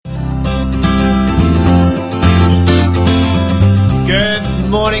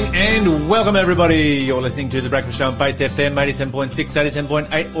morning and welcome everybody. You're listening to The Breakfast Show on Faith FM 87.6,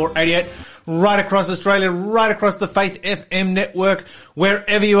 87.8 or 88. Right across Australia, right across the Faith FM network,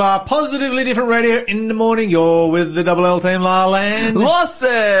 wherever you are. Positively Different Radio in the morning. You're with the Double L team, Lyle Lawson.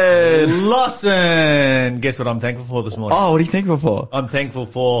 Guess what I'm thankful for this morning? Oh, what are you thankful for? I'm thankful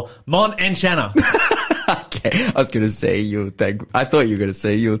for Mon and Shanna. Okay, I was going to say I thought you were going to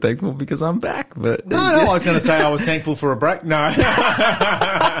say you were thankful because I'm back, but No, I was going to say I was thankful for a break. No.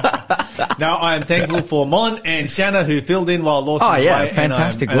 No, I am thankful for Mon and Shanna who filled in while Lawson was away.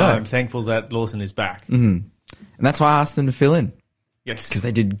 Fantastic work. And I'm thankful that Lawson is back. Mm-hmm. And that's why I asked them to fill in. Yes. Because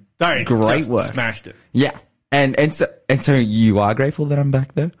they did They great just work. Smashed it. Yeah. And so you are grateful that I'm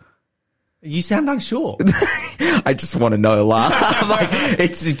back though? You sound unsure. I just want to know, Lyle. Like,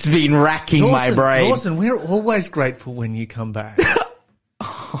 it's been racking my brain. Lawson, we're always grateful when you come back.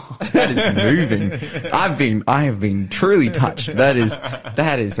 That is moving. I have been truly touched. That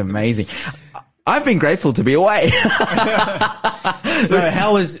is amazing. I've been grateful to be away. So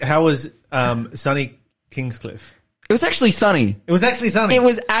how was sunny Kingscliff? It was actually sunny. It was actually sunny. It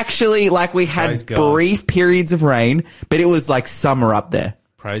was actually like we had brief periods of rain, but it was like summer up there.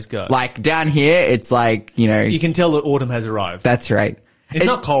 Praise God. Like down here, it's like, you can tell that autumn has arrived. That's right. It's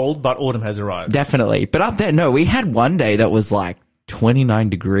not cold, but autumn has arrived. Definitely. But up there, no, we had one day that was like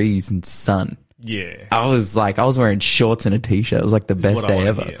 29 degrees and sun. Yeah. I was wearing shorts and a t-shirt. It was like the best day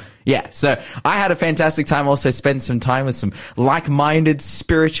ever. Hear. Yeah. So I had a fantastic time. Also spent some time with some like-minded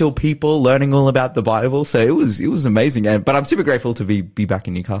spiritual people learning all about the Bible. So it was amazing. But I'm super grateful to be back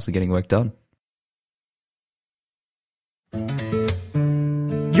in Newcastle getting work done.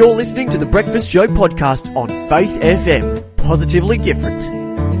 You're listening to the Breakfast Show podcast on Faith FM. Positively different.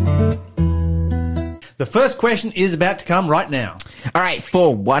 The first question is about to come right now. All right,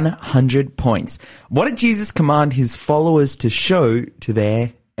 for 100 points. What did Jesus command his followers to show to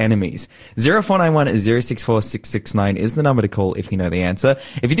their enemies? 0491 064 669 is the number to call if you know the answer.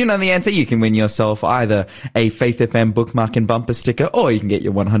 If you do know the answer, you can win yourself either a Faith FM bookmark and bumper sticker, or you can get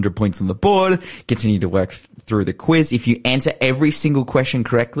your 100 points on the board, continue to work through the quiz. If you answer every single question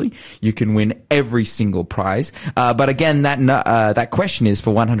correctly, you can win every single prize. But again, that question is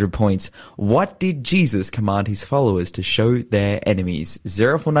for 100 points. What did Jesus command his followers to show their enemies?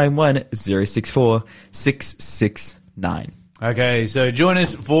 0491 064 669. Okay, so join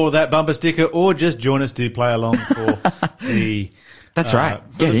us for that bumper sticker, or just join us to play along for the... That's right.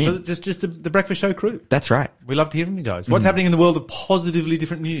 Get in. For just the Breakfast Show crew. That's right. We love to hear from you guys. What's happening in the world of positively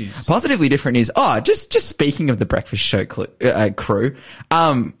different news? Positively different news. Oh, just speaking of the Breakfast Show crew,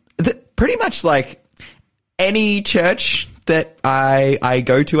 pretty much like any church that I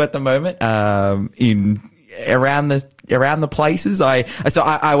go to at the moment, around the places.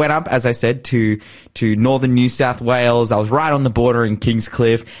 I went up, as I said, to northern New South Wales. I was right on the border in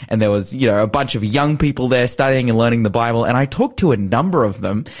Kingscliff, and there was, a bunch of young people there studying and learning the Bible. And I talked to a number of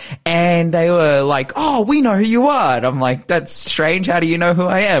them, and they were like, "Oh, we know who you are." And I'm like, "That's strange. How do you know who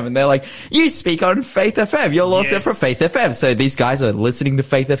I am?" And they're like, "You speak on Faith FM. You're also from Faith FM." So these guys are listening to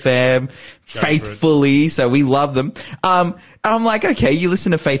Faith FM faithfully. So we love them. And I'm like, "Okay, you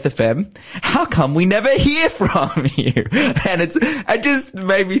listen to Faith FM. How come we never hear from you?" And it just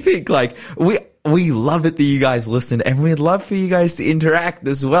made me think, like, we love it that you guys listen, and we'd love for you guys to interact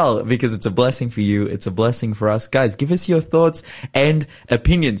as well, because it's a blessing for you. It's a blessing for us. Guys, give us your thoughts and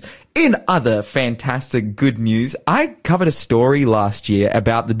opinions. In other fantastic good news, I covered a story last year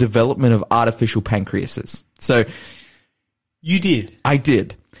about the development of artificial pancreases. So you did? I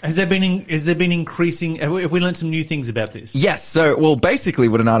did. Has there been increasing? Have we learned some new things about this? Yes. So, well, basically,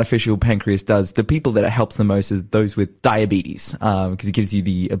 what an artificial pancreas does, the people that it helps the most is those with diabetes, because it gives you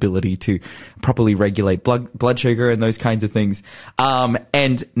the ability to properly regulate blood sugar and those kinds of things.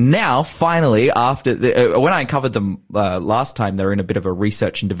 And now, finally, after when I covered them last time, they were in a bit of a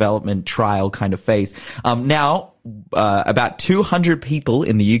research and development trial kind of phase. Now, about 200 people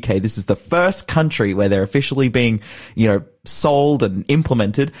in the UK. This is the first country where they're officially being, sold and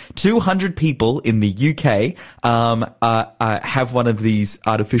implemented. 200 people in the UK have one of these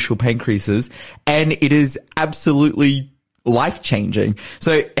artificial pancreases, and it is absolutely life-changing.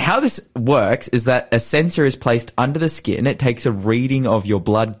 So how this works is that a sensor is placed under the skin. It takes a reading of your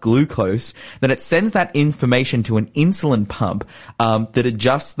blood glucose. Then it sends that information to an insulin pump that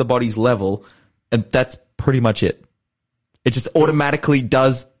adjusts the body's level, and that's pretty much it. It just automatically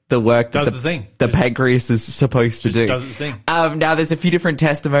does the work that the pancreas is supposed to do. Does its thing. Now there's a few different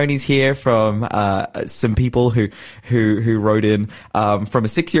testimonies here from some people who wrote in from a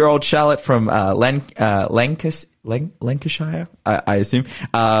 6-year-old Charlotte from Lancashire, I assume.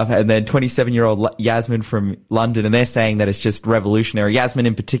 And then 27-year-old Yasmin from London. And they're saying that it's just revolutionary. Yasmin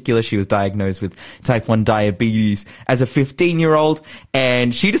in particular, she was diagnosed with type 1 diabetes as a 15-year-old.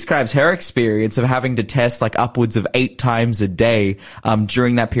 And she describes her experience of having to test like upwards of 8 times a day,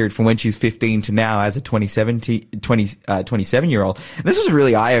 during that period from when she's 15 to now as a 27-year-old. And this was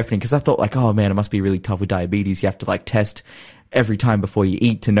really eye-opening because I thought like, oh man, it must be really tough with diabetes. You have to like test every time before you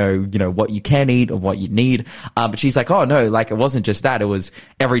eat to know, what you can eat or what you need. But she's like, oh no, like it wasn't just that. It was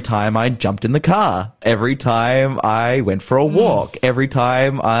every time I jumped in the car, every time I went for a walk, every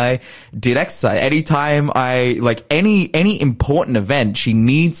time I did exercise, anytime I, like any important event, she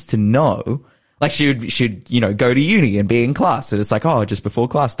needs to know. Like she'd, go to uni and be in class. And it's like, oh, just before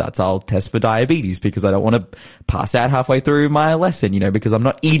class starts, I'll test for diabetes because I don't want to pass out halfway through my lesson, because I'm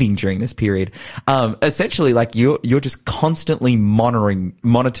not eating during this period. Essentially, like you're just constantly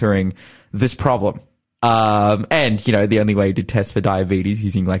monitoring this problem. And, the only way to test for diabetes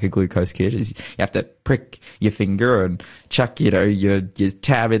using like a glucose kit is you have to prick your finger and chuck, your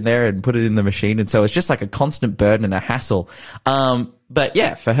tab in there and put it in the machine. And so it's just like a constant burden and a hassle. But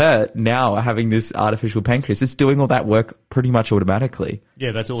yeah, for her now having this artificial pancreas, it's doing all that work pretty much automatically.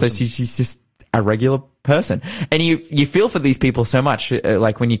 Yeah, that's awesome. So she's just a regular person. And you feel for these people so much,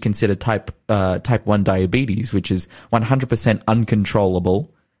 like when you consider type 1 diabetes, which is 100%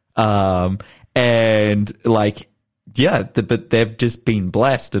 uncontrollable. And like, yeah, but they've just been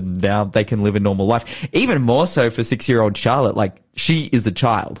blessed and now they can live a normal life. Even more so for 6-year-old Charlotte, like she is a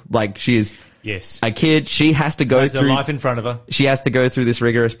child. Like she is a kid. She has to go through life in front of her. She has to go through this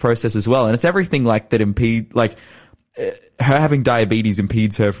rigorous process as well. And it's everything like that her having diabetes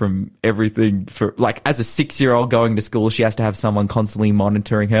impedes her from everything for like as a 6-year-old going to school, she has to have someone constantly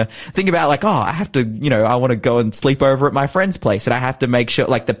monitoring her. Think about like, oh, I have to, I want to go and sleep over at my friend's place and I have to make sure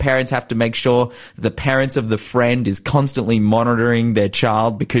like the parents have to make sure the parents of the friend is constantly monitoring their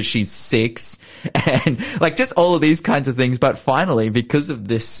child because she's 6 and like just all of these kinds of things. But finally, because of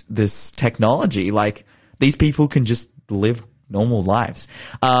this technology, like these people can just live normal lives.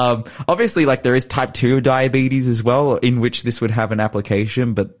 Obviously, like there is type 2 diabetes as well, in which this would have an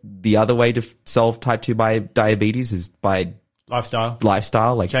application, but the other way to solve type 2 diabetes is by lifestyle,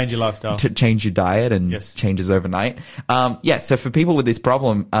 like change your lifestyle, to change your diet and changes overnight. So for people with this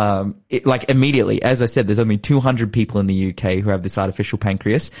problem, like immediately, as I said, there's only 200 people in the UK who have this artificial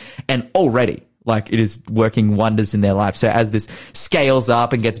pancreas, and already like it is working wonders in their life. So as this scales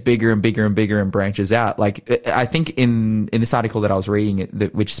up and gets bigger and bigger and bigger and branches out, like I think in this article that I was reading,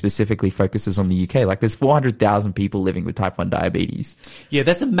 which specifically focuses on the UK, like there's 400,000 people living with type 1 diabetes. Yeah,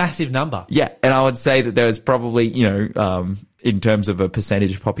 that's a massive number. Yeah, and I would say that there's probably, in terms of a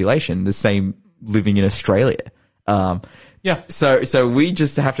percentage of population, the same living in Australia. So we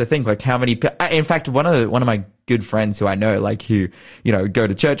just have to think like how many. In fact, one of my good friends who I know, like who go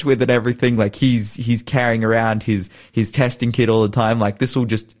to church with and everything, like he's carrying around his testing kit all the time. Like this will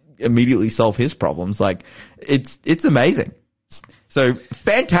just immediately solve his problems. Like it's amazing. So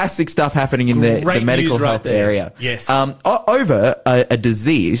fantastic stuff happening in the medical health area. Yes. Over a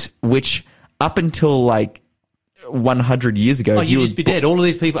disease which up until like 100 years ago, you'd just be dead. All of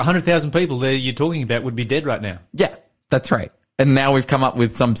these people, 100,000 people that you're talking about would be dead right now. Yeah, that's right. And now we've come up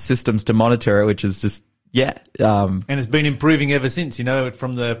with some systems to monitor it, which is just, and it's been improving ever since,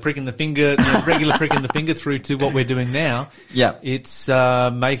 from the prick in the finger, regular prick in the finger through to what we're doing now. Yeah. It's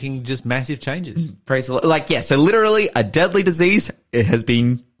making just massive changes. Praise the Lord. So literally a deadly disease, it has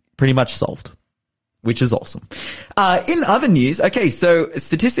been pretty much solved, which is awesome. In other news, so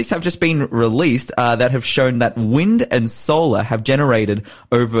statistics have just been released that have shown that wind and solar have generated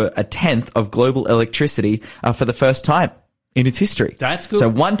over 1/10 of global electricity for the first time in its history. That's good.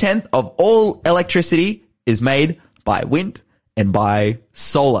 So 1/10 of all electricity is made by wind and by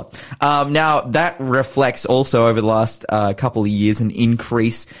solar. Now that reflects also over the last couple of years an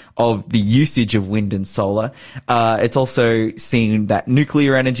increase of the usage of wind and solar. It's also seen that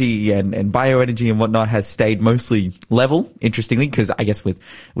nuclear energy and bioenergy and whatnot has stayed mostly level, interestingly, because I guess with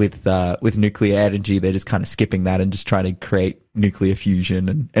nuclear energy, they're just kind of skipping that and just trying to create nuclear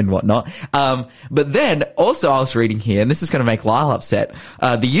fusion and whatnot. But then also I was reading here, and this is going to make Lyle upset,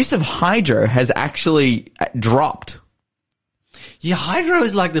 the use of hydro has actually dropped. Yeah, hydro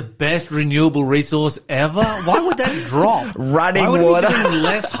is like the best renewable resource ever. Why would that drop? Running water. Why would we do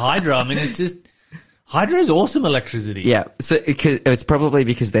less hydro? I mean, it's just... Hydro is awesome electricity. Yeah, so it's probably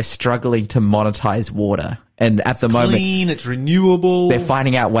because they're struggling to monetize water. And at the moment... clean, it's renewable. They're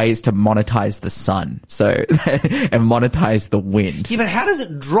finding out ways to monetize the sun. So, and monetize the wind. Yeah, but how does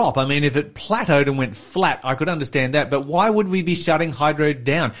it drop? I mean, if it plateaued and went flat, I could understand that. But why would we be shutting hydro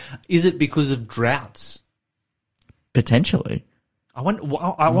down? Is it because of droughts? Potentially. I want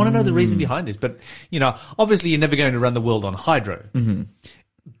to know the reason behind this, but obviously you're never going to run the world on hydro. Mm-hmm.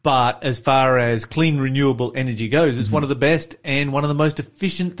 But as far as clean renewable energy goes, it's one of the best and one of the most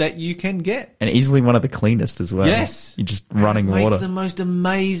efficient that you can get, and easily one of the cleanest as well. Yes, you're just running it water. Makes the most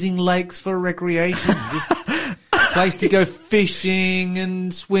amazing lakes for recreation. Just place to go fishing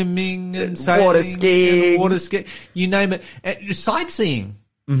and swimming and sailing, water skiing, you name it. And sightseeing.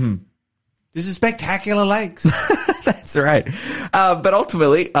 Mm-hmm. This is spectacular lakes. That's right. But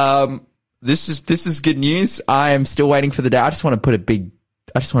ultimately, this is good news. I am still waiting for the day. I just want to put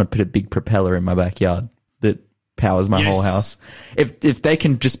a big propeller in my backyard that powers my whole house. If they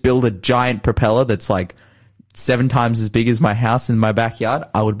can just build a giant propeller that's like 7 times as big as my house in my backyard,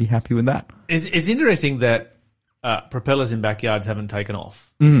 I would be happy with that. It's interesting that propellers in backyards haven't taken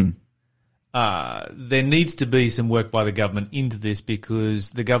off. Mm. There needs to be some work by the government into this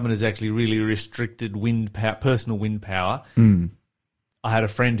because the government has actually really restricted personal wind power. Mm. I had a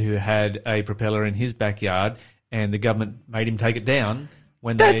friend who had a propeller in his backyard and the government made him take it down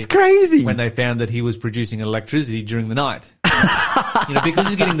That's crazy. when they found that he was producing electricity during the night. Because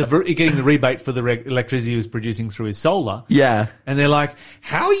he's getting the rebate for the electricity he was producing through his solar. Yeah. And they're like,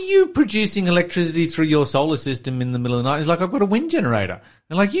 how are you producing electricity through your solar system in the middle of the night? He's like, I've got a wind generator.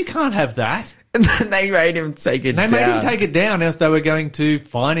 They're like, you can't have that. And then they made him take it down. They made him take it down, else they were going to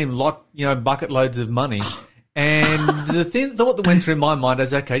fine him bucket loads of money. And the thought that went through my mind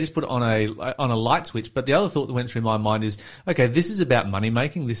is, okay, just put it on a light switch. But the other thought that went through my mind is, okay, this is about money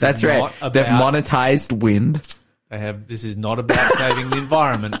making. That's right. They've monetized wind. This is not about saving the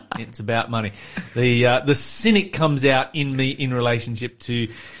environment. It's about money. The cynic comes out in me in relationship to,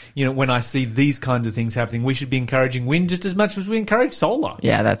 when I see these kinds of things happening. We should be encouraging wind just as much as we encourage solar.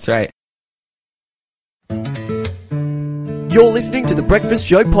 Yeah, that's right. You're listening to the Breakfast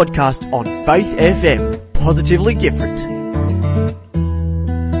Show podcast on Faith FM. Positively different.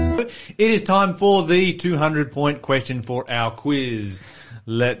 It is time for the 200-point question for our quiz.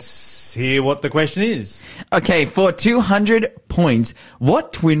 Let's hear what the question is. Okay, for 200 points,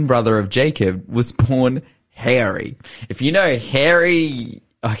 what twin brother of Jacob was born hairy? If you know hairy...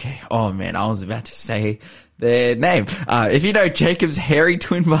 Okay, oh man, I was about to say their name. If you know Jacob's hairy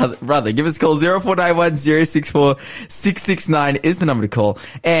twin brother, give us a call. 0491 064 669 is the number to call.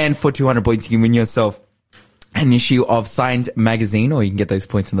 And for 200 points, you can win yourself an issue of Science magazine, or you can get those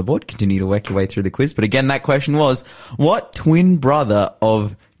points on the board. Continue to work your way through the quiz. But again, that question was, what twin brother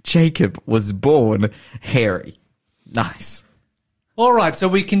of Jacob was born hairy? Nice. All right, so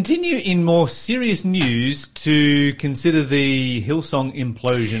we continue in more serious news to consider the Hillsong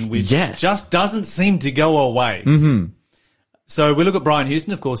implosion, which just doesn't seem to go away. Mm-hmm. So we look at Brian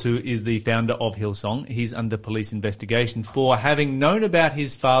Houston, of course, who is the founder of Hillsong. He's under police investigation for having known about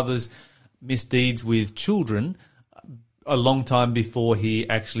his father's misdeeds with children a long time before he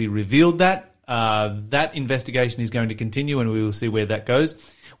actually revealed that. That investigation is going to continue, and we will see where that goes.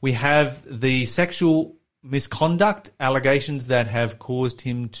 We have the sexual misconduct allegations that have caused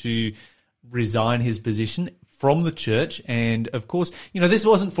him to resign his position from the church. And, of course, this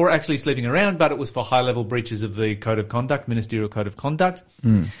wasn't for actually sleeping around, but it was for high-level breaches of the code of conduct, ministerial code of conduct.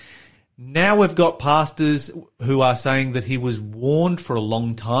 Mm. Now we've got pastors who are saying that he was warned for a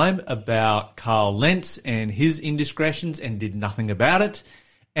long time about Carl Lentz and his indiscretions and did nothing about it.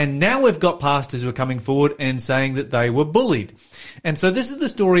 And now we've got pastors who are coming forward and saying that they were bullied. And so this is the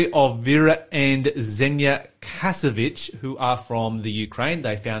story of Vera and Zhenya Kasevich, who are from the Ukraine.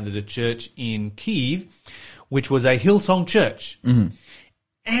 They founded a church in Kyiv, which was a Hillsong church. Mm-hmm.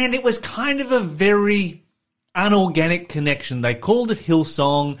 And it was kind of a very unorganic connection. They called it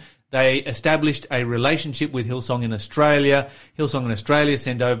Hillsong. They established a relationship with Hillsong in Australia. Hillsong in Australia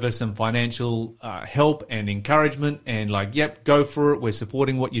sent over some financial help and encouragement and yep, go for it. We're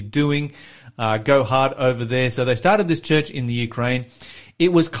supporting what you're doing. Go hard over there. So they started this church in the Ukraine.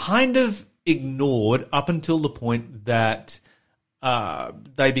 It was kind of ignored up until the point that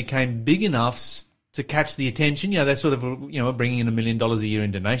they became big enough to catch the attention. They're sort of, bringing in $1 million a year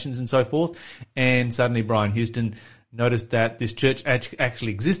in donations and so forth. And suddenly Brian Houston noticed that this church actually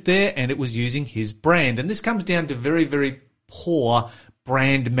exists there and it was using his brand. And this comes down to very, very poor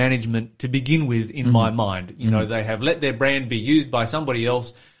brand management to begin with in my mind. They have let their brand be used by somebody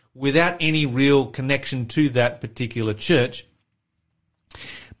else without any real connection to that particular church.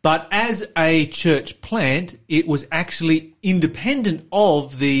 But as a church plant, it was actually independent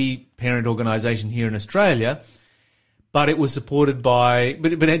of the parent organisation here in Australia, but it was supported by,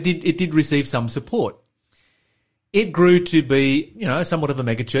 but it did receive some support. It grew to be, somewhat of a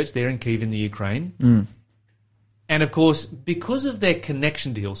mega church there in Kyiv in the Ukraine. Mm. And of course, because of their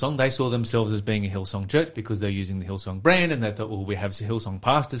connection to Hillsong, they saw themselves as being a Hillsong church because they're using the Hillsong brand, and they thought, well, we have Hillsong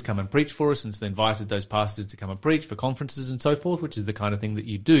pastors come and preach for us, and so they invited those pastors to come and preach for conferences and so forth, which is the kind of thing that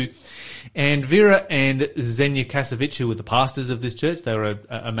you do. And Vera and Xenia Kasevich, who were the pastors of this church, they were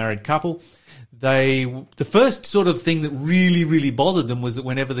a married couple. The first sort of thing that really, really bothered them was that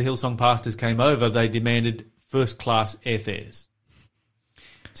whenever the Hillsong pastors came over, they demanded first-class airfares.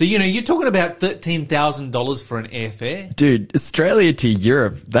 So, you're talking about $13,000 for an airfare. Dude, Australia to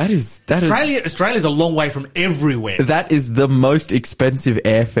Europe, Australia's a long way from everywhere. That is the most expensive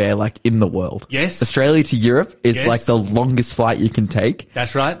airfare, like, in the world. Yes. Australia to Europe is Yes. like the longest flight you can take.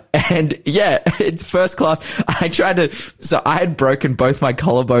 That's right. And yeah, it's first class. So I had broken both my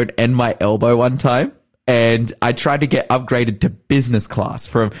collarbone and my elbow one time. And I tried to get upgraded to business class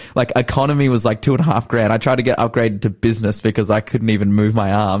from, like, economy was like $2,500. I tried to get upgraded to business because I couldn't even move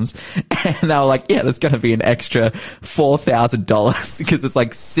my arms. And they were like, yeah, there's going to be an extra $4,000 because it's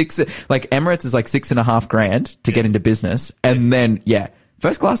like Emirates is like $6,500 to get into business. And then, yeah,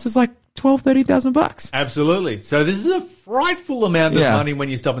 first class is like $12,000-$13,000. Absolutely. So this is a frightful amount of Yeah. money when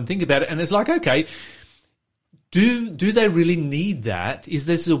you stop and think about it. And it's like, okay, do they really need that? Is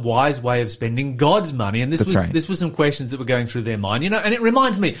this a wise way of spending God's money? And this was some questions that were going through their mind, and it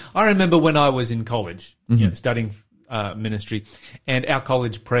reminds me, I remember when I was in college, studying ministry, and our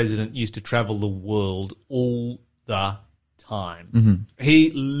college president used to travel the world all the time.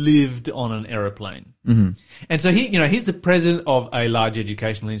 He lived on an aeroplane. And so he's the president of a large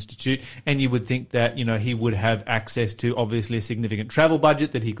educational institute, and you would think that, he would have access to obviously a significant travel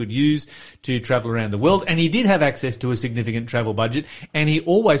budget that he could use to travel around the world. And he did have access to a significant travel budget, and he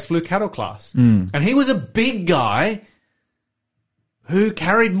always flew cattle class. And he was a big guy who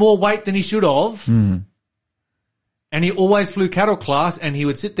carried more weight than he should have. And he always flew cattle class, and he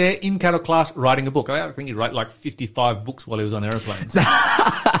would sit there in cattle class writing a book. I think he'd write like 55 books while he was on airplanes.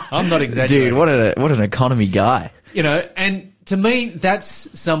 I'm not exaggerating. Dude, what an economy guy. And to me,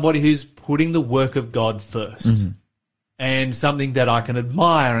 that's somebody who's putting the work of God first. And something that I can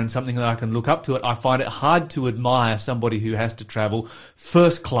admire and something that I can look up to it. I find it hard to admire somebody who has to travel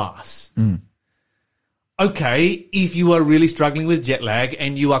first class. Okay, if you are really struggling with jet lag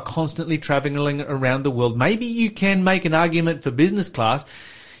and you are constantly traveling around the world, maybe you can make an argument for business class.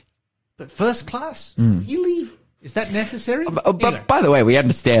 But first class? Really? Is that necessary? But by the way, we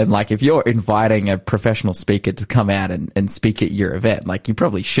understand, like, if you're inviting a professional speaker to come out and speak at your event, like, you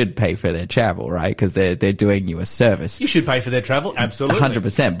probably should pay for their travel, right? Because they're doing you a service. You should pay for their travel, absolutely.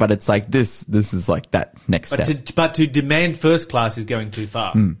 100%. But it's like this is like that next step. But to demand first class is going too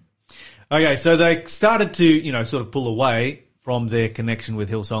far. Okay, so they started to, sort of pull away from their connection with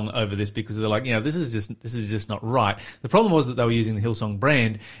Hillsong over this because they're like, this is just not right. The problem was that they were using the Hillsong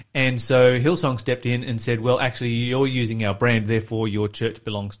brand, and so Hillsong stepped in and said, well, actually, you're using our brand, therefore your church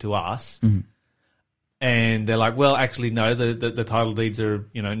belongs to us. And they're like, well, actually, no, the title deeds are,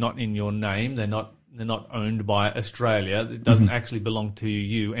 not in your name. They're not owned by Australia. It doesn't actually belong to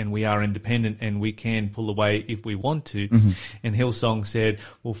you, and we are independent, and we can pull away if we want to. And Hillsong said,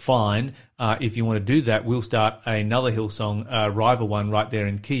 well, fine, if you want to do that, we'll start another Hillsong rival one right there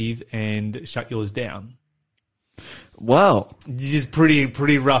in Kyiv and shut yours down. Well, This is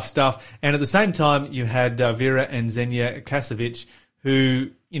pretty rough stuff. And at the same time, you had Vera and Xenia Kasevich,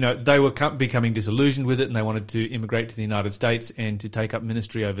 who, they were becoming disillusioned with it, and they wanted to immigrate to the United States and to take up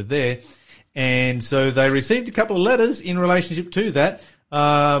ministry over there. And so they received a couple of letters in relationship to that,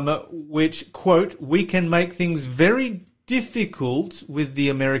 which, quote, we can make things very difficult with the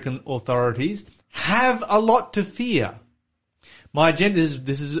American authorities, have a lot to fear.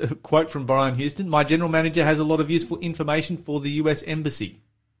 This is a quote from Brian Houston. My general manager has a lot of useful information for the U.S. Embassy.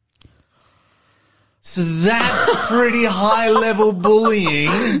 So that's pretty high-level bullying.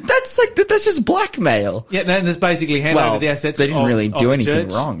 that's just blackmail. Yeah, and that's basically hand over the assets. They didn't really do anything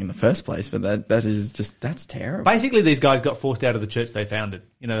church. wrong in the first place, but that's terrible. Basically, these guys got forced out of the church they founded.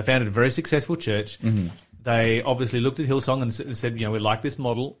 They founded a very successful church. They obviously looked at Hillsong and said, we like this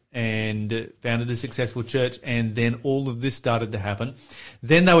model, and founded a successful church. And then all of this started to happen.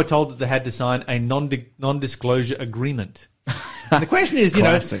 Then they were told that they had to sign a non-disclosure agreement. And the question is,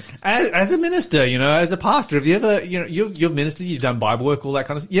 as a minister, as a pastor, have you ever, you've ministered, you've done Bible work, all that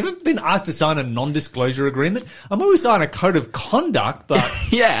kind of stuff. You ever been asked to sign a non-disclosure agreement? I mean, we sign a code of conduct, but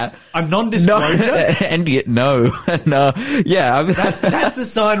yeah, a non-disclosure. No, and yet no, yeah. I mean, that's the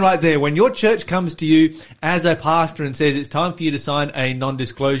sign right there. When your church comes to you as a pastor and says it's time for you to sign a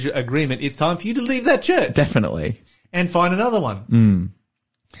non-disclosure agreement, it's time for you to leave that church. Definitely. And find another one.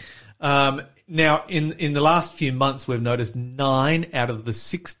 Now, in the last few months, we've noticed 9 out of the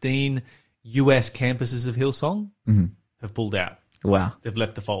 16 US campuses of Hillsong have pulled out. Wow. They've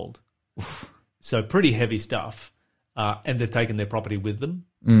left the fold. So pretty heavy stuff. And they've taken their property with them.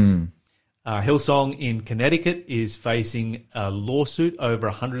 Hillsong in Connecticut is facing a lawsuit over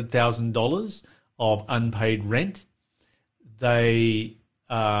 $100,000 of unpaid rent. They,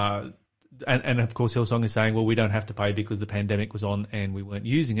 and of course Hillsong is saying, well, we don't have to pay because the pandemic was on and we weren't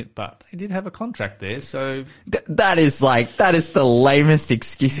using it, but they did have a contract there. So That is the lamest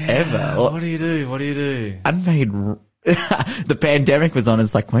excuse ever. what do you do? Unpaid. The pandemic was on.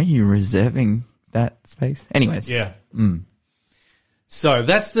 It's like, weren't you reserving that space? Anyways. Yeah. So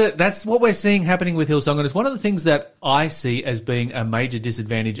that's what we're seeing happening with Hillsong, and it's one of the things that I see as being a major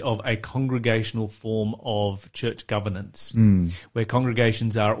disadvantage of a congregational form of church governance, where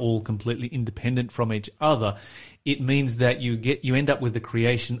congregations are all completely independent from each other. It means that you end up with the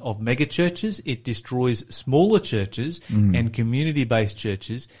creation of mega churches. It destroys smaller churches and community-based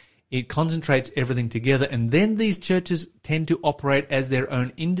churches. It concentrates everything together, and then these churches tend to operate as their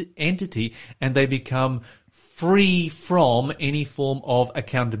own entity, and they become free from any form of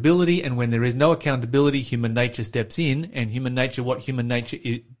accountability. And when there is no accountability, human nature steps in, and what human nature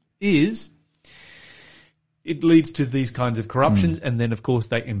is, it leads to these kinds of corruptions. And then, of course,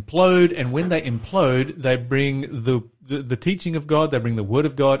 they implode. And when they implode, they bring the teaching of God, they bring the word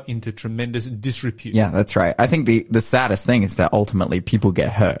of God into tremendous disrepute. Yeah, that's right. I think the saddest thing is that ultimately people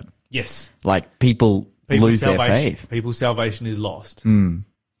get hurt. Yes. Like people lose their faith. People's salvation is lost.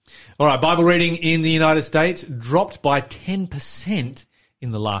 All right, Bible reading in the United States dropped by 10%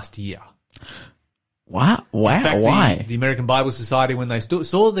 in the last year. Wow. In fact, Why? The American Bible Society, when they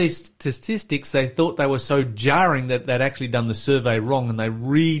saw these statistics, they thought they were so jarring that they'd actually done the survey wrong, and they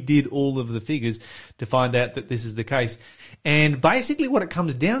redid all of the figures to find out that this is the case. And basically what it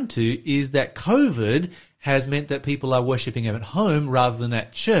comes down to is that COVID has meant that people are worshipping at home rather than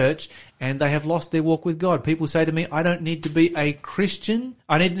at church, and they have lost their walk with God. People say to me, I don't need to be a Christian.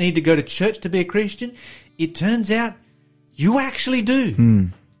 I don't need to go to church to be a Christian. It turns out you actually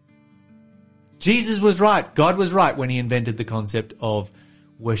do. Jesus was right. God was right when he invented the concept of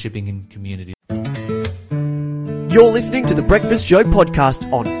worshipping in community. You're listening to the Breakfast Show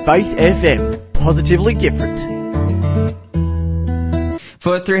podcast on Faith FM. Positively different.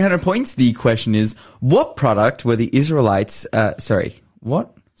 For 300 points, the question is, what product were the Israelites,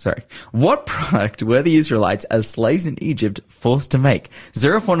 what product were the Israelites as slaves in Egypt forced to make?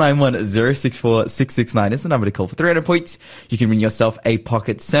 0491 064 669 is the number to call for 300 points. You can win yourself a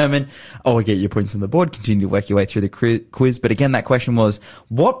pocket sermon or get your points on the board. Continue to work your way through the quiz. But again, that question was,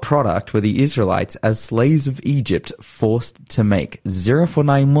 what product were the Israelites as slaves of Egypt forced to make?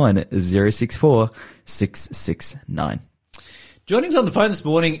 0491 064 669. Joining us on the phone this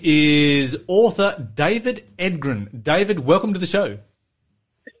morning is author David Edgren. David, welcome to the show.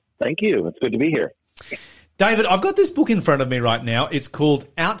 Thank you. It's good to be here. David, I've got this book in front of me right now. It's called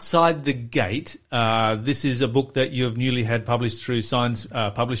Outside the Gate. This is a book that you have newly had published through Signs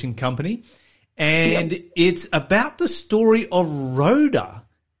Publishing Company. And It's about the story of Rhoda,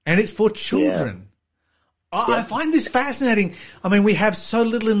 and it's for children. Yeah. I find this fascinating. I mean, we have so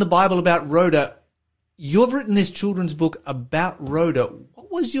little in the Bible about Rhoda. You've written this children's book about Rhoda. What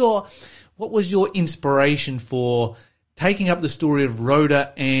was your inspiration for taking up the story of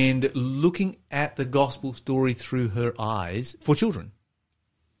Rhoda and looking at the gospel story through her eyes for children?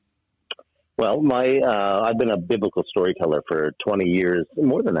 Well, I've been a biblical storyteller for 20 years,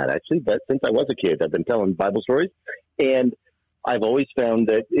 more than that actually, but since I was a kid, I've been telling Bible stories. And I've always found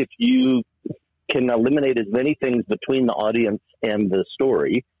that if you can eliminate as many things between the audience and the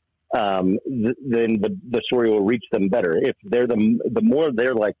story, then the story will reach them better. If they're the more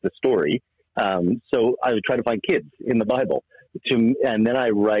they're like the story. So I would try to find kids in the Bible, and then I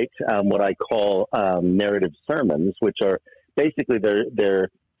write what I call narrative sermons, which are basically they're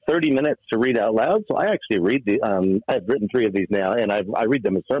 30 minutes to read out loud. So I actually read I've written 3 of these now, and I read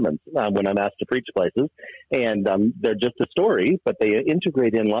them as sermons when I'm asked to preach places, and they're just a story, but they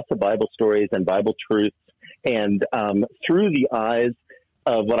integrate in lots of Bible stories and Bible truths, and through the eyes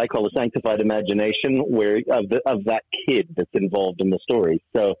of what I call a sanctified imagination, of that kid that's involved in the story.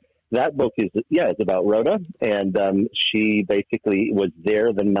 So that book is about Rhoda, and she basically was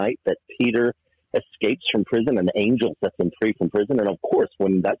there the night that Peter escapes from prison. An angel sets him free from prison, and of course,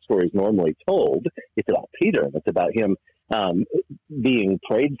 when that story is normally told, it's about Peter. It's about him being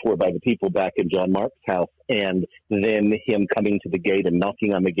prayed for by the people back in John Mark's house, and then him coming to the gate and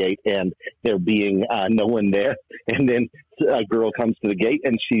knocking on the gate, and there being no one there. And then a girl comes to the gate,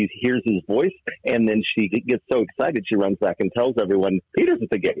 and she hears his voice, and then she gets so excited she runs back and tells everyone, Peter's at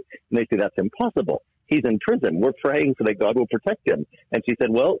the gate. And they say, that's impossible. he's in prison. We're praying so that God will protect him. And she said,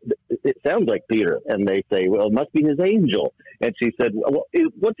 well, it sounds like Peter. And they say, well, it must be his angel. And she said, well,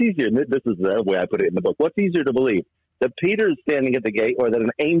 what's easier? This is the way I put it in the book. What's easier to believe? That Peter is standing at the gate, or that an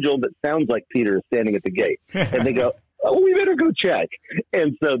angel that sounds like Peter is standing at the gate? And they go, oh, we better go check.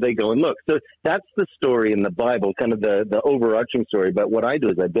 And so they go and look. So that's the story in the Bible, kind of the overarching story. But what I do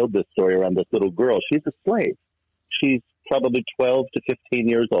is I build this story around this little girl. She's a slave. She's probably 12 to 15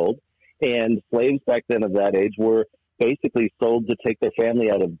 years old. And slaves back then of that age were basically sold to take their family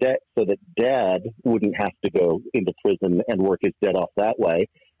out of debt so that dad wouldn't have to go into prison and work his debt off that way.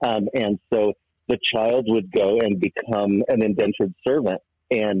 And so the child would go and become an indentured servant,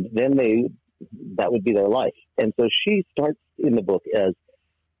 and then that would be their life. And so she starts in the book as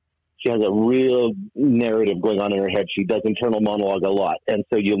she has a real narrative going on in her head. She does internal monologue a lot. And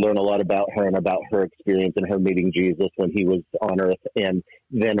so you learn a lot about her and about her experience and her meeting Jesus when he was on earth, and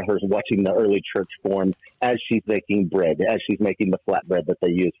then her watching the early church form as she's making bread, as she's making the flatbread that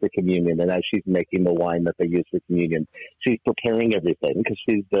they use for communion, and as she's making the wine that they use for communion. She's preparing everything because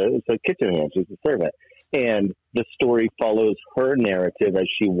she's the kitchen hand. She's the servant. And the story follows her narrative as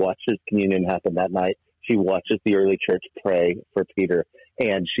she watches communion happen that night. She watches the early church pray for Peter,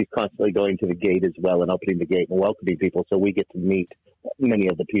 and she's constantly going to the gate as well and opening the gate and welcoming people. So we get to meet many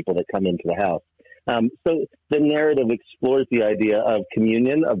of the people that come into the house. So the narrative explores the idea of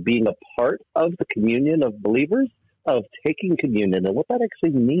communion, of being a part of the communion of believers, of taking communion and what that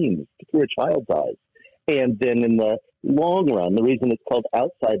actually means through a child's eyes. And then in the long run, the reason it's called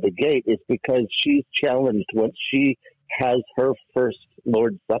Outside the Gate is because she's challenged once she has her first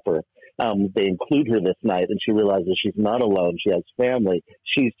Lord's Supper. They include her this night, and she realizes she's not alone. She has family.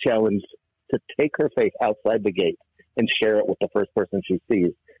 She's challenged to take her faith outside the gate and share it with the first person she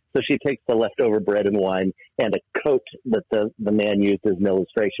sees. So she takes the leftover bread and wine and a coat that the man used as an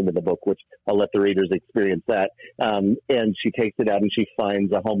illustration in the book, which I'll let the readers experience that. And she takes it out and she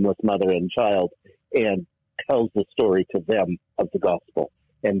finds a homeless mother and child and tells the story to them of the gospel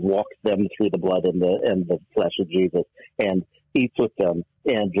and walks them through the blood and the flesh of Jesus, and eats with them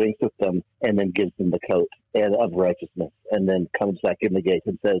and drinks with them, and then gives them the coat of righteousness, and then comes back in the gate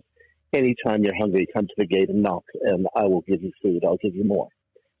and says, anytime you're hungry, come to the gate and knock, and I will give you food. I'll give you more.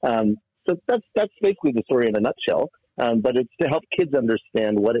 So that's basically the story in a nutshell. But it's to help kids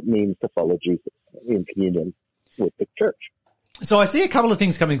understand what it means to follow Jesus in communion with the church. So I see a couple of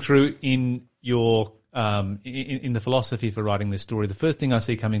things coming through in your in the philosophy for writing this story. The first thing I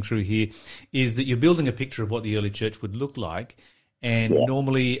see coming through here is that you're building a picture of what the early church would look like. And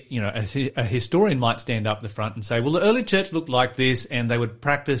normally, a historian might stand up the front and say, well, the early church looked like this, and they would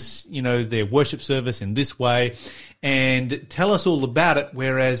practice, their worship service in this way, and tell us all about it.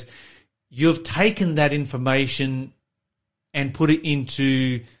 Whereas you've taken that information and put it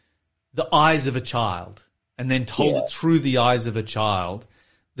into the eyes of a child, and then told it through the eyes of a child.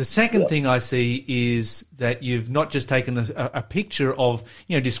 The second thing I see is that you've not just taken a picture of,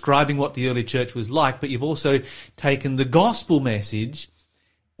 describing what the early church was like, but you've also taken the gospel message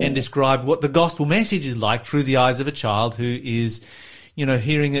and described what the gospel message is like through the eyes of a child who is,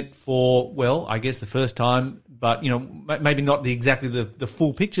 hearing it for, well, I guess the first time, but, maybe not exactly the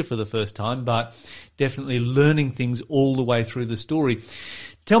full picture for the first time, but definitely learning things all the way through the story.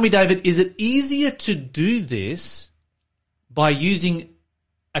 Tell me, David, is it easier to do this by using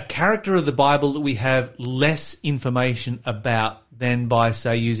a character of the Bible that we have less information about than by,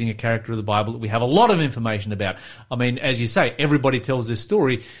 say, using a character of the Bible that we have a lot of information about? I mean, as you say, everybody tells this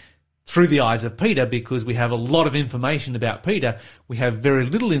story through the eyes of Peter because we have a lot of information about Peter. We have very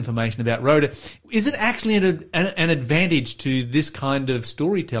little information about Rhoda. Is it actually an advantage to this kind of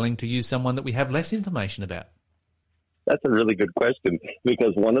storytelling to use someone that we have less information about? That's a really good question,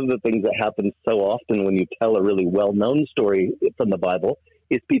 because one of the things that happens so often when you tell a really well-known story from the Bible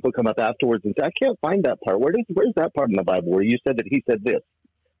is people come up afterwards and say, I can't find that part. Where's that part in the Bible where you said that he said this?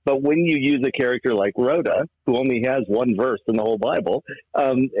 But when you use a character like Rhoda, who only has one verse in the whole Bible,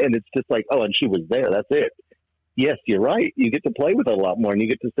 and it's just like, oh, and she was there, that's it. Yes, you're right. You get to play with it a lot more, and you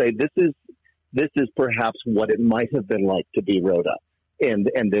get to say, this is perhaps what it might have been like to be Rhoda. And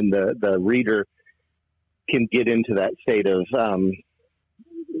then the reader can get into that state of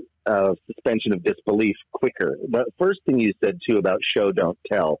suspension of disbelief quicker. The first thing you said, too, about show, don't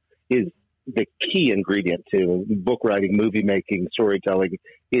tell is the key ingredient to book writing, movie making, storytelling,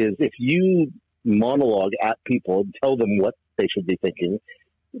 is if you monologue at people and tell them what they should be thinking,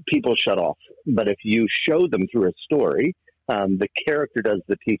 people shut off. But if you show them through a story, the character does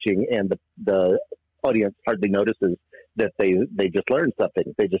the teaching, and the audience hardly notices that they just learned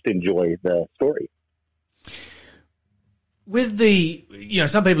something. They just enjoy the story. With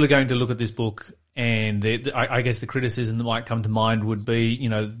some people are going to look at this book And I guess the criticism that might come to mind would be,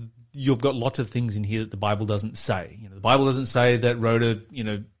 you've got lots of things in here that the Bible doesn't say. The Bible doesn't say that Rhoda,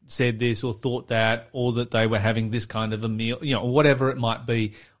 said this or thought that, or that they were having this kind of a meal, whatever it might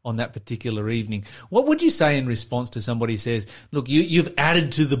be on that particular evening. What would you say in response to somebody who says, look, you've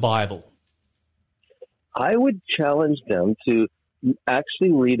added to the Bible? I would challenge them to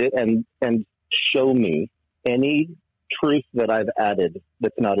actually read it and show me any truth that I've added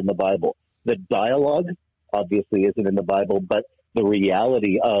that's not in the Bible. The dialogue obviously isn't in the Bible, but the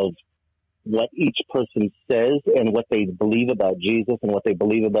reality of what each person says and what they believe about Jesus and what they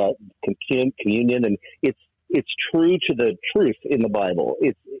believe about communion, and it's true to the truth in the Bible.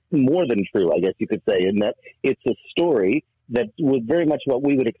 It's more than true, I guess you could say, in that it's a story that was very much what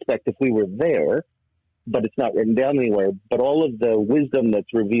we would expect if we were there, but it's not written down anywhere. But all of the wisdom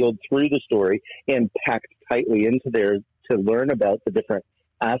that's revealed through the story and packed tightly into there to learn about the different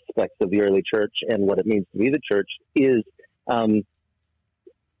aspects of the early church and what it means to be the church is,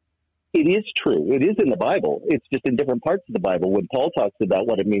 it is true. It is in the Bible. It's just in different parts of the Bible. When Paul talks about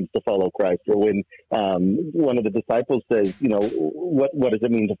what it means to follow Christ, or when one of the disciples says, what does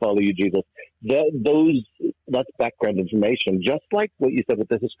it mean to follow you, Jesus? That's background information, just like what you said with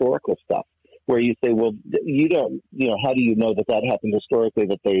the historical stuff, where you say, well, you don't, how do you know that happened historically,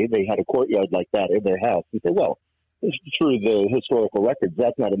 that they had a courtyard like that in their house? You say, well, through the historical records,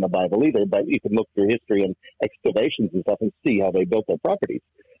 that's not in the Bible either, but you can look through history and excavations and stuff and see how they built their properties.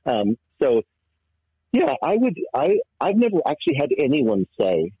 So yeah, I've never actually had anyone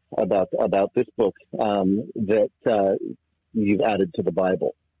say about this book, that, you've added to the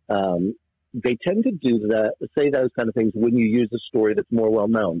Bible. They tend to do that, say those kind of things when you use a story that's more well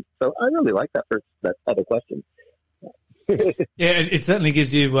known. So I really like that for that other question. Yeah, it certainly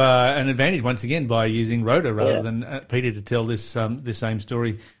gives you an advantage once again by using Rhoda rather than Peter to tell this same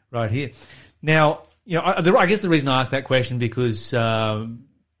story right here. Now, I guess the reason I asked that question because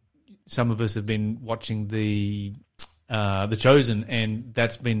some of us have been watching the Chosen, and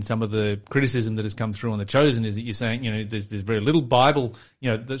that's been some of the criticism that has come through on the Chosen is that you're saying there's very little Bible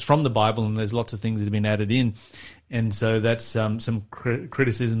that's from the Bible, and there's lots of things that have been added in. And so that's some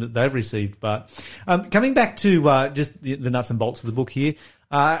criticism that they've received. But coming back to just the nuts and bolts of the book here,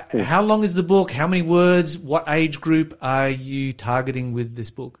 how long is the book? How many words? What age group are you targeting with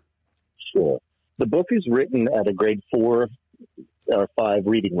this book? Sure. The book is written at a grade 4 or 5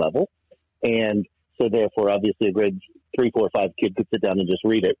 reading level. And so therefore, obviously, a grade 3, 4, 5 kid could sit down and just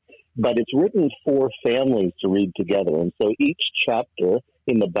read it. But it's written for families to read together. And so each chapter,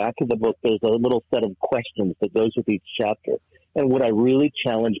 in the back of the book, there's a little set of questions that goes with each chapter. And what I really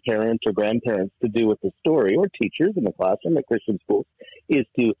challenge parents or grandparents to do with the story, or teachers in the classroom at Christian schools, is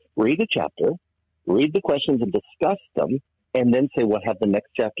to read a chapter, read the questions and discuss them, and then say, we'll have the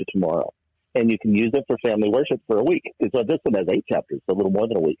next chapter tomorrow. And you can use it for family worship for a week. So this one has 8 chapters, so a little more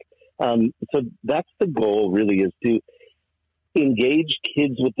than a week. So that's the goal, really, is to engage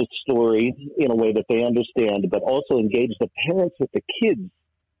kids with the story in a way that they understand, but also engage the parents with the kids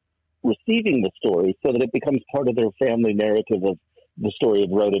receiving the story so that it becomes part of their family narrative of the story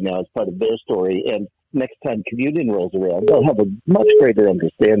of Rhoda now as part of their story. And next time communion rolls around, they'll have a much greater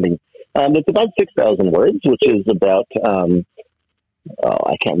understanding. It's about 6,000 words, which is about,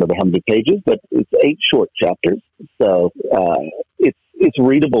 I can't remember how many pages, but it's 8 short chapters. So it's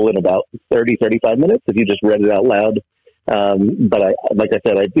readable in about 30, 35 minutes if you just read it out loud. But like I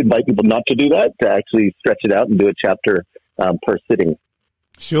said, I invite people not to do that, to actually stretch it out and do a chapter per sitting.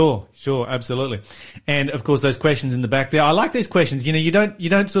 Sure, absolutely. And of course, those questions in the back there. I like these questions. You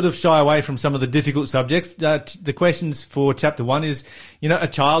don't sort of shy away from some of the difficult subjects. The questions for chapter 1 is, a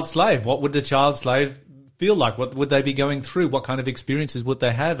child slave. What would the child slave feel like? What would they be going through? What kind of experiences would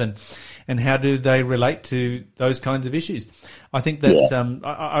they have? And how do they relate to those kinds of issues? I think that's,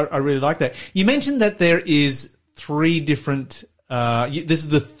 I really like that. You mentioned that there is 3 different, this is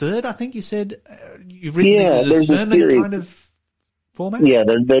the 3rd, I think you said. You've written this as a sermon kind of format? Yeah,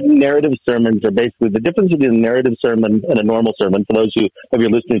 the narrative sermons are basically the difference between a narrative sermon and a normal sermon. For those of your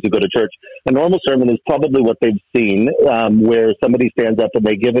listeners who go to church, a normal sermon is probably what they've seen, where somebody stands up and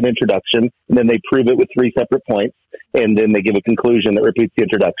they give an introduction, and then they prove it with 3 separate points, and then they give a conclusion that repeats the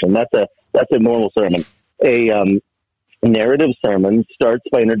introduction. That's a normal sermon. A narrative sermon starts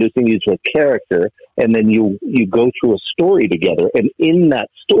by introducing you to a character, and then you go through a story together. And in that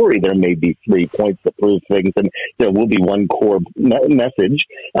story, there may be 3 points that prove things, and there will be one core message.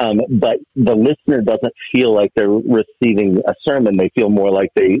 But the listener doesn't feel like they're receiving a sermon. They feel more like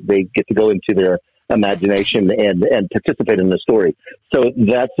they get to go into their imagination and participate in the story. So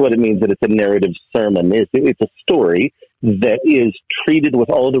that's what it means that it's a narrative sermon. It's a story that is treated with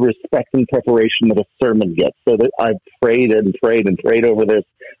all the respect and preparation that a sermon gets. So that I've prayed and prayed and prayed over this.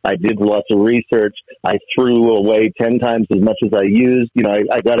 I did lots of research. I threw away 10 times as much as I used.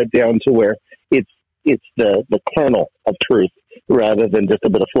 I got it down to where it's the kernel of truth rather than just a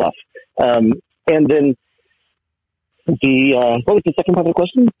bit of fluff. And then what was the second part of the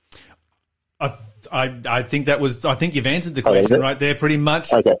question? I think you've answered the question right there pretty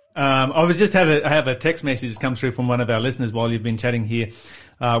much. Okay. I was just have a text message come through from one of our listeners while you've been chatting here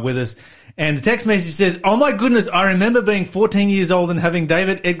with us. And the text message says, "Oh my goodness, I remember being 14 years old and having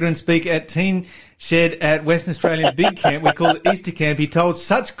David Edgren speak at Teen Shed at Western Australian Big Camp. We called it Easter Camp. He told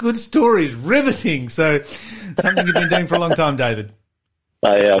such good stories, riveting." So something you've been doing for a long time, David.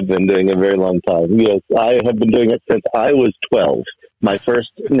 I have been doing it a very long time. Yes, I have been doing it since I was 12. My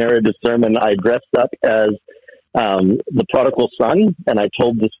first narrative sermon, I dressed up as the prodigal son, and I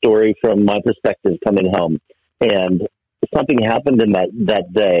told the story from my perspective coming home. And something happened in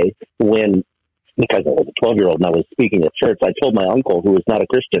that day when, because I was a 12-year-old and I was speaking at church, I told my uncle, who was not a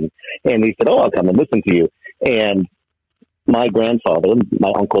Christian, and he said, "Oh, I'll come and listen to you." And my grandfather,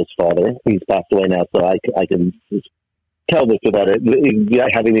 my uncle's father, he's passed away now, so I can tell this without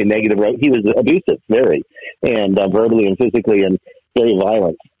having a negative. He was abusive, very, and verbally and physically, and very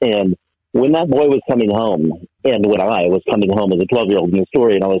violent. And when that boy was coming home, and when I was coming home as a 12-year-old in the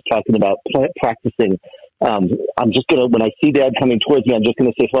story, and I was talking about practicing, I'm just going to, when I see Dad coming towards me, I'm just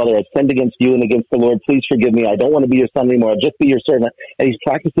going to say, "Father, I've sinned against you and against the Lord. Please forgive me. I don't want to be your son anymore. I'll just be your servant." And he's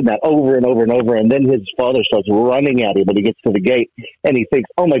practicing that over and over and over. And then his father starts running at him when he gets to the gate. And he thinks,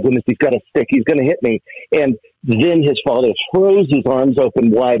 "Oh my goodness, he's got a stick. He's going to hit me." And then his father throws his arms open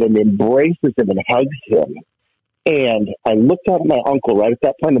wide and embraces him and hugs him. And I looked out at my uncle right at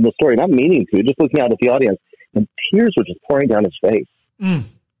that point in the story, not meaning to, just looking out at the audience, and tears were just pouring down his face.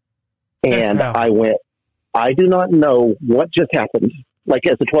 And I went, I do not know what just happened. Like,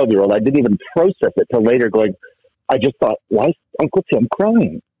 as a 12-year-old, I didn't even process it till later, going, I just thought, why is Uncle Tim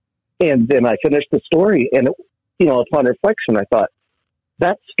crying? And then I finished the story, and upon reflection, I thought,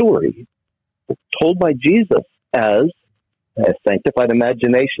 that story told by Jesus as a sanctified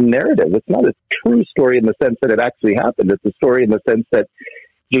imagination narrative. It's not a true story in the sense that it actually happened. It's a story in the sense that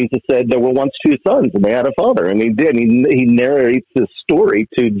Jesus said there were once two sons and they had a father, and he did. He narrates this story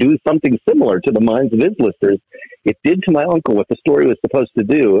to do something similar to the minds of his listeners. It did to my uncle what the story was supposed to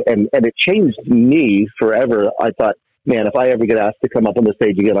do, and it changed me forever. I thought, man, if I ever get asked to come up on the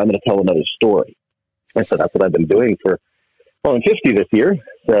stage again, I'm going to tell another story. And so that's what I've been doing I'm 50 this year,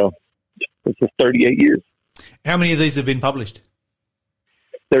 so this is 38 years. How many of these have been published?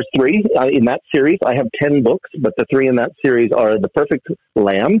 There's 3 in that series. I have 10 books, but the 3 in that series are The Perfect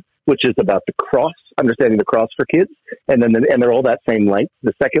Lamb, which is about the cross, understanding the cross for kids, and they're all that same length.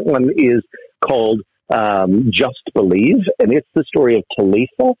 The second one is called Just Believe, and it's the story of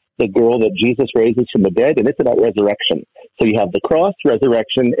Talitha, the girl that Jesus raises from the dead, and it's about resurrection. So you have the cross,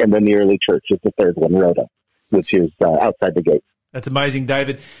 resurrection, and then the early church is the third one, Rhoda, which is Outside the Gate. That's amazing,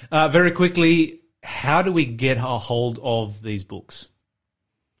 David. Very quickly, how do we get a hold of these books?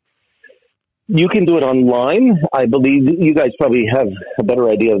 You can do it online. I believe you guys probably have a better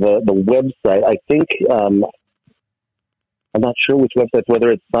idea of the website. I think, I'm not sure which website, whether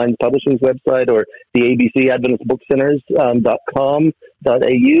it's Signs Publishing's website or the ABC Adventist Book Centers.com.au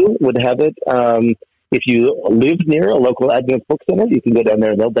would have it. If you live near a local Adventist book center, you can go down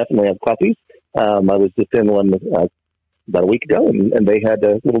there and they'll definitely have copies. I was just in one about a week ago, and they had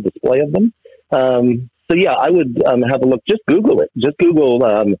a little display of them. So yeah, I would have a look. Just Google it. Just Google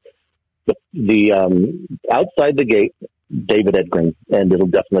the Outside the Gate, David Edgren, and it'll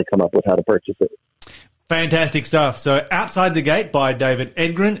definitely come up with how to purchase it. Fantastic stuff. So Outside the Gate by David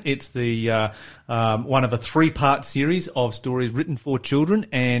Edgren. It's the one of a 3-part series of stories written for children.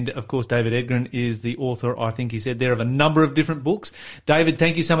 And, of course, David Edgren is the author, I think he said there, of a number of different books. David,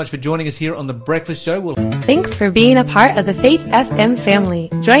 thank you so much for joining us here on The Breakfast Show. Thanks for being a part of the Faith FM family.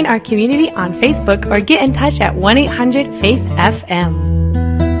 Join our community on Facebook or get in touch at 1-800-FAITH-FM.